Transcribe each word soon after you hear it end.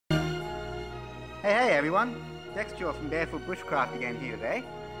Hey everyone, Dexter from Barefoot Bushcraft again here today,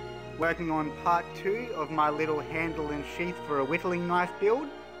 working on part 2 of my little handle and sheath for a whittling knife build.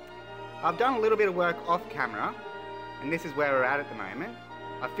 I've done a little bit of work off camera, and this is where we're at the moment.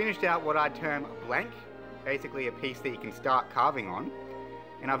 I've finished out what I term a blank, basically a piece that you can start carving on,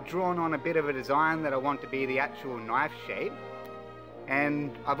 and I've drawn on a bit of a design that I want to be the actual knife shape,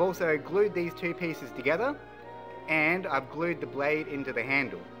 and I've also glued these two pieces together, and I've glued the blade into the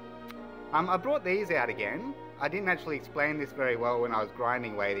handle. I brought these out again. I didn't actually explain this very well when I was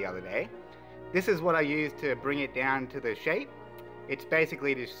grinding away the other day. This is what I use to bring it down to the shape. It's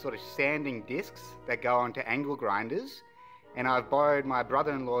basically just sort of sanding discs that go onto angle grinders, and I've borrowed my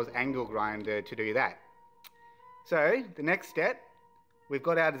brother-in-law's angle grinder to do that. So the next step, we've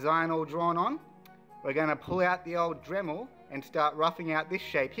got our design all drawn on. We're going to pull out the old Dremel and start roughing out this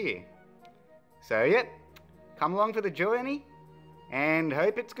shape here. So yep, come along for the journey and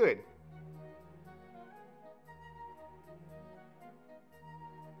hope it's good.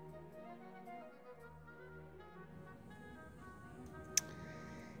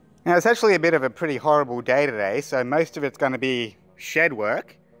 Now it's actually a bit of a pretty horrible day today, so most of it's going to be shed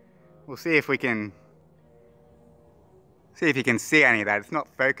work. We'll see if you can see any of that. It's not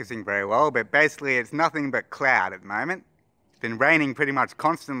focusing very well, but basically it's nothing but cloud at the moment. It's been raining pretty much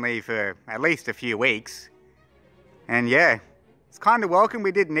constantly for at least a few weeks. And yeah, it's kind of welcome.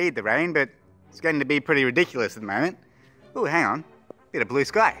 We did need the rain, but it's getting to be pretty ridiculous at the moment. Oh, hang on. Bit of blue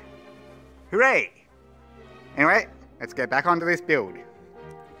sky. Hooray! Anyway, let's get back onto this build.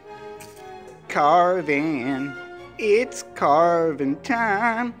 Carving, it's carving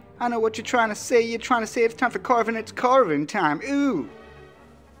time. I know what you're trying to say. You're trying to say it's time for carving. It's carving time. Ooh.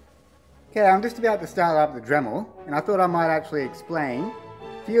 Okay, I'm just about to start up the Dremel, and I thought I might actually explain.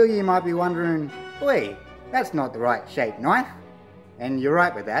 A few of you might be wondering, wait, that's not the right shape knife. And you're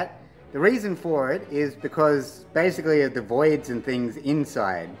right with that. The reason for it is because basically of the voids and things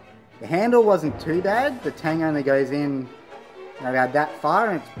inside. The handle wasn't too bad. The tang only goes in about that far,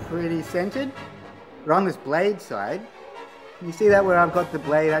 and it's pretty centered. But on this blade side, you see that where I've got the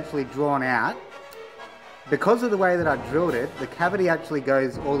blade actually drawn out, because of the way that I drilled it, the cavity actually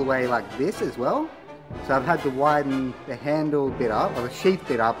goes all the way like this as well. So I've had to widen the handle bit up, or the sheath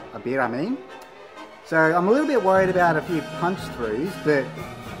bit up a bit, I mean. So I'm a little bit worried about a few punch throughs, but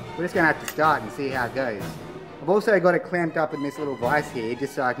we're just going to have to start and see how it goes. I've also got it clamped up in this little vise here,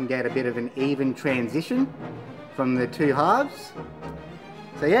 just so I can get a bit of an even transition from the two halves.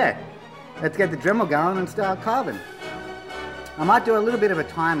 So yeah, let's get the Dremel going and start carving. I might do a little bit of a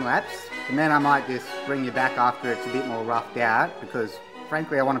time lapse, and then I might just bring you back after it's a bit more roughed out, because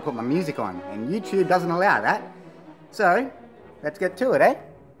frankly I want to put my music on, and YouTube doesn't allow that. So let's get to it, eh?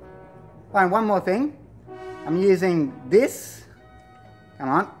 Oh, and one more thing, I'm using this, come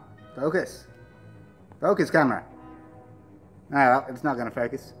on, focus camera. Oh well, it's not going to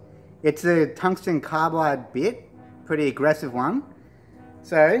focus. It's a tungsten carbide bit, pretty aggressive one.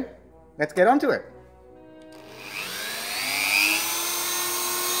 So let's get onto it.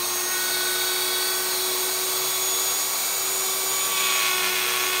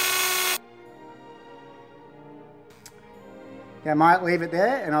 Okay, I might leave it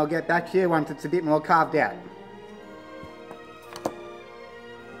there and I'll get back here once it's a bit more carved out.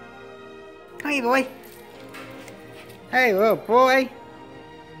 Hey boy. Hey little boy.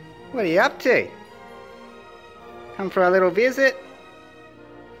 What are you up to? Come for a little visit?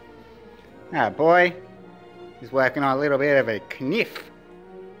 Ah boy, he's working on a little bit of a kniff.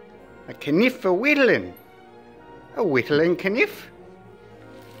 A kniff for whittling. A whittling kniff.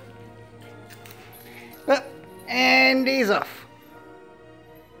 Oh, and he's off.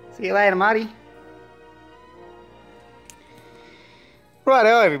 See you later, Marty.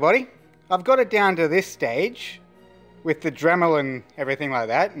 Righto everybody, I've got it down to this stage with the Dremel and everything like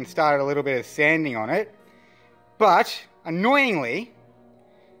that, and started a little bit of sanding on it. But annoyingly,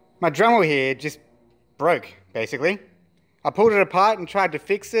 my Dremel here just broke, basically. I pulled it apart and tried to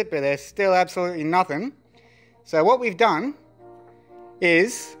fix it, but there's still absolutely nothing. So what we've done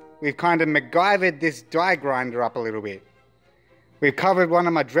is we've kind of MacGyvered this die grinder up a little bit. We've covered one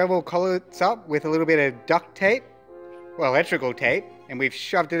of my Dremel collets up with a little bit of duct tape, well, electrical tape, and we've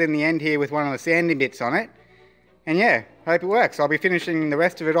shoved it in the end here with one of the sanding bits on it. And yeah, hope it works. I'll be finishing the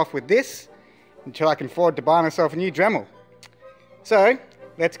rest of it off with this until I can afford to buy myself a new Dremel. So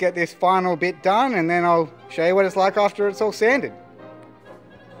let's get this final bit done, and then I'll show you what it's like after it's all sanded.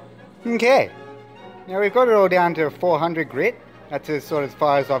 Okay, now we've got it all down to 400 grit. That's as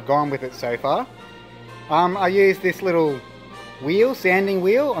far as I've gone with it so far. I used this little wheel, sanding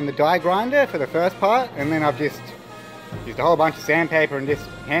wheel on the die grinder for the first part, and then I've just used a whole bunch of sandpaper and just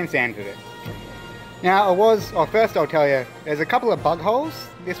hand sanded it. Now first I'll tell you, there's a couple of bug holes,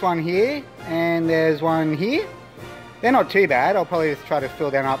 this one here, and there's one here. They're not too bad, I'll probably just try to fill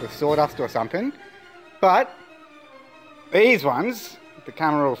them up with sawdust or something. But, these ones, if the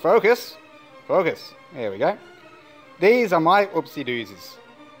camera will focus, there we go. These are my oopsie doozies.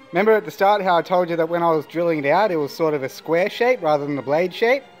 Remember at the start how I told you that when I was drilling it out, it was sort of a square shape rather than the blade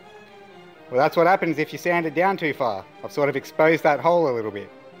shape? Well, that's what happens if you sand it down too far. I've sort of exposed that hole a little bit.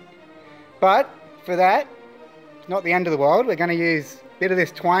 But, for that, it's not the end of the world. We're going to use a bit of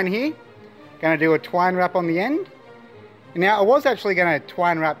this twine here. Going to do a twine wrap on the end. Now, I was actually going to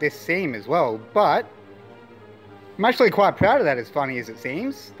twine wrap this seam as well, but I'm actually quite proud of that, as funny as it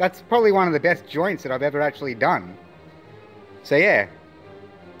seems. That's probably one of the best joints that I've ever actually done. So yeah.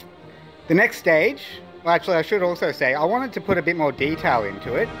 The next stage, well actually I should also say, I wanted to put a bit more detail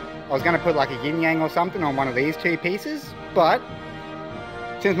into it. I was going to put like a yin yang or something on one of these two pieces, but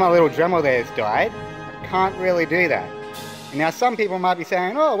since my little Dremel there's died, I can't really do that. And now some people might be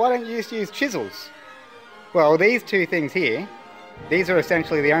saying, oh, why don't you just use chisels? Well, these two things here, these are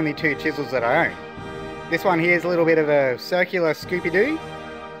essentially the only two chisels that I own. This one here is a little bit of a circular Scooby-Doo,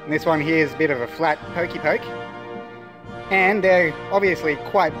 and this one here is a bit of a flat pokey-poke. And they're obviously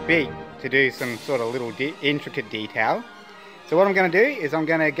quite big to do some sort of little intricate detail. So what I'm going to do is I'm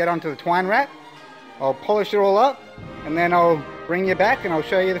going to get onto the twine wrap, I'll polish it all up, and then I'll bring you back and I'll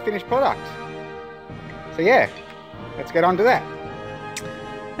show you the finished product. So yeah, let's get on to that.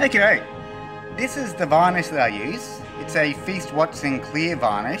 Okay, this is the varnish that I use. It's a Feast Watson clear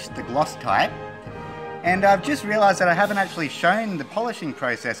varnish, the gloss type. And I've just realised that I haven't actually shown the polishing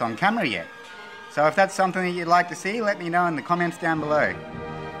process on camera yet. So if that's something that you'd like to see, let me know in the comments down below.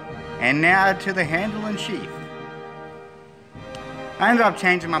 And now to the handle and sheath. I ended up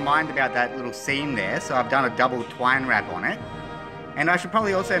changing my mind about that little seam there, so I've done a double twine wrap on it. And I should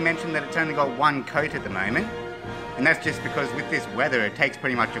probably also mention that it's only got one coat at the moment. And that's just because with this weather it takes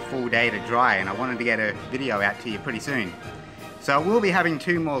pretty much a full day to dry, and I wanted to get a video out to you pretty soon. So I will be having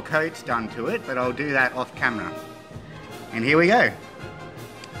 2 more coats done to it, but I'll do that off camera. And here we go.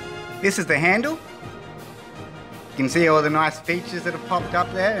 This is the handle. You can see all the nice features that have popped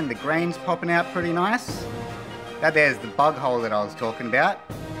up there, and the grains popping out pretty nice. That there's the bug hole that I was talking about.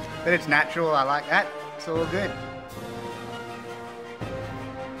 But it's natural, I like that. It's all good.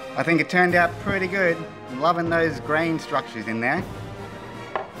 I think it turned out pretty good. I'm loving those grain structures in there.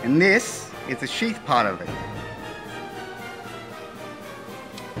 And this is the sheath part of it.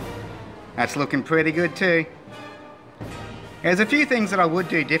 That's looking pretty good too. There's a few things that I would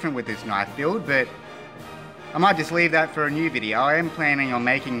do different with this knife build, but I might just leave that for a new video. I am planning on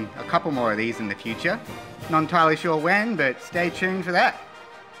making a couple more of these in the future. Not entirely sure when, but stay tuned for that.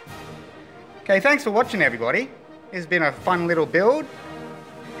 Okay, thanks for watching everybody. It's been a fun little build.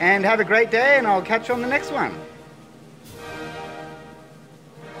 And have a great day, and I'll catch you on the next one.